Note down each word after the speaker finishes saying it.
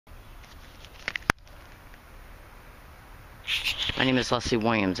My name is Leslie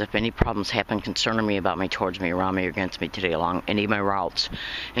Williams. If any problems happen concerning me, about me, towards me, around me, or against me today along any of my routes,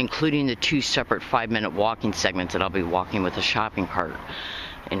 including the 2 separate 5-minute walking segments that I'll be walking with a shopping cart,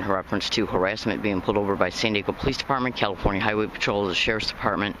 in reference to harassment being pulled over by San Diego Police Department, California Highway Patrol, the Sheriff's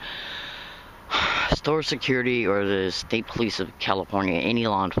Department, store security, or the State Police of California, any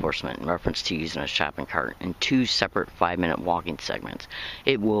law enforcement, in reference to using a shopping cart in 2 separate 5-minute walking segments.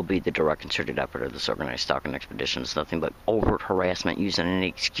 It will be the direct concerted effort of this organized stalking expedition. It's nothing but overt harassment using any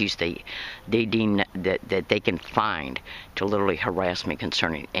excuse they deem that they can find to literally harass me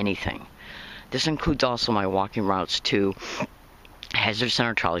concerning anything. This includes also my walking routes to Hazard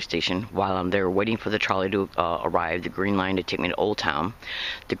Center trolley station, while I'm there waiting for the trolley to arrive, the green line to take me to Old Town,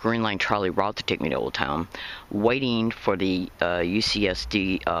 the green line trolley route to take me to Old Town, waiting for the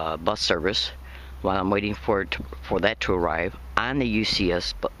UCSD bus service, while I'm waiting for that to arrive, on the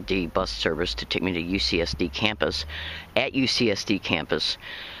UCSD bus service to take me to UCSD campus, at UCSD campus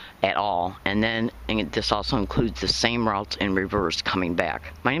at all, and then this also includes the same routes in reverse coming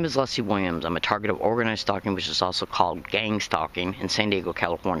back. My name is Leslie Williams. I'm a target of organized stalking, which is also called gang stalking, in San Diego,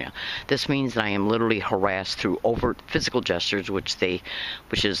 California. This means that I am literally harassed through overt physical gestures, which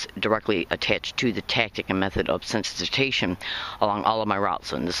is directly attached to the tactic and method of sensitization along all of my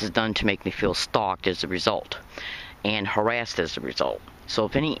routes, and this is done to make me feel stalked as a result and harassed as a result. So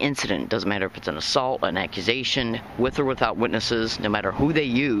if any incident, doesn't matter if it's an assault, an accusation, with or without witnesses, no matter who they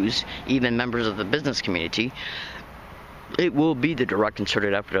use, even members of the business community, it will be the direct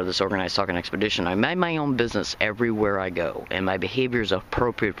concerted effort of this organized stalking expedition. I mind my own business everywhere I go, and my behavior is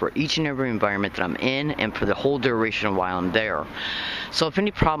appropriate for each and every environment that I'm in and for the whole duration of while I'm there. So if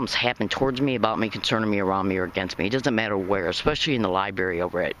any problems happen towards me, about me, concerning me, around me, or against me, it doesn't matter where, especially in the library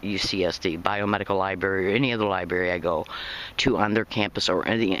over at UCSD, biomedical library, or any other library I go to on their campus, or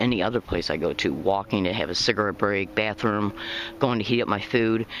any other place I go to, walking to have a cigarette break, bathroom, going to heat up my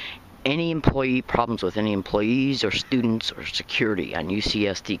food, any employee problems with any employees or students or security on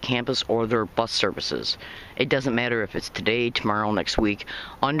UCSD campus or their bus services. It doesn't matter if it's today, tomorrow, next week.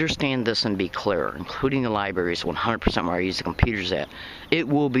 Understand this and be clear, including the libraries, 100% where I use the computers at. It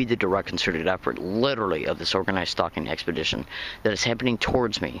will be the direct concerted effort, literally, of this organized stalking expedition that is happening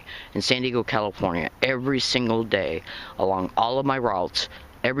towards me in San Diego, California, every single day along all of my routes,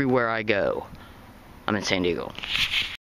 everywhere I go. I'm in San Diego.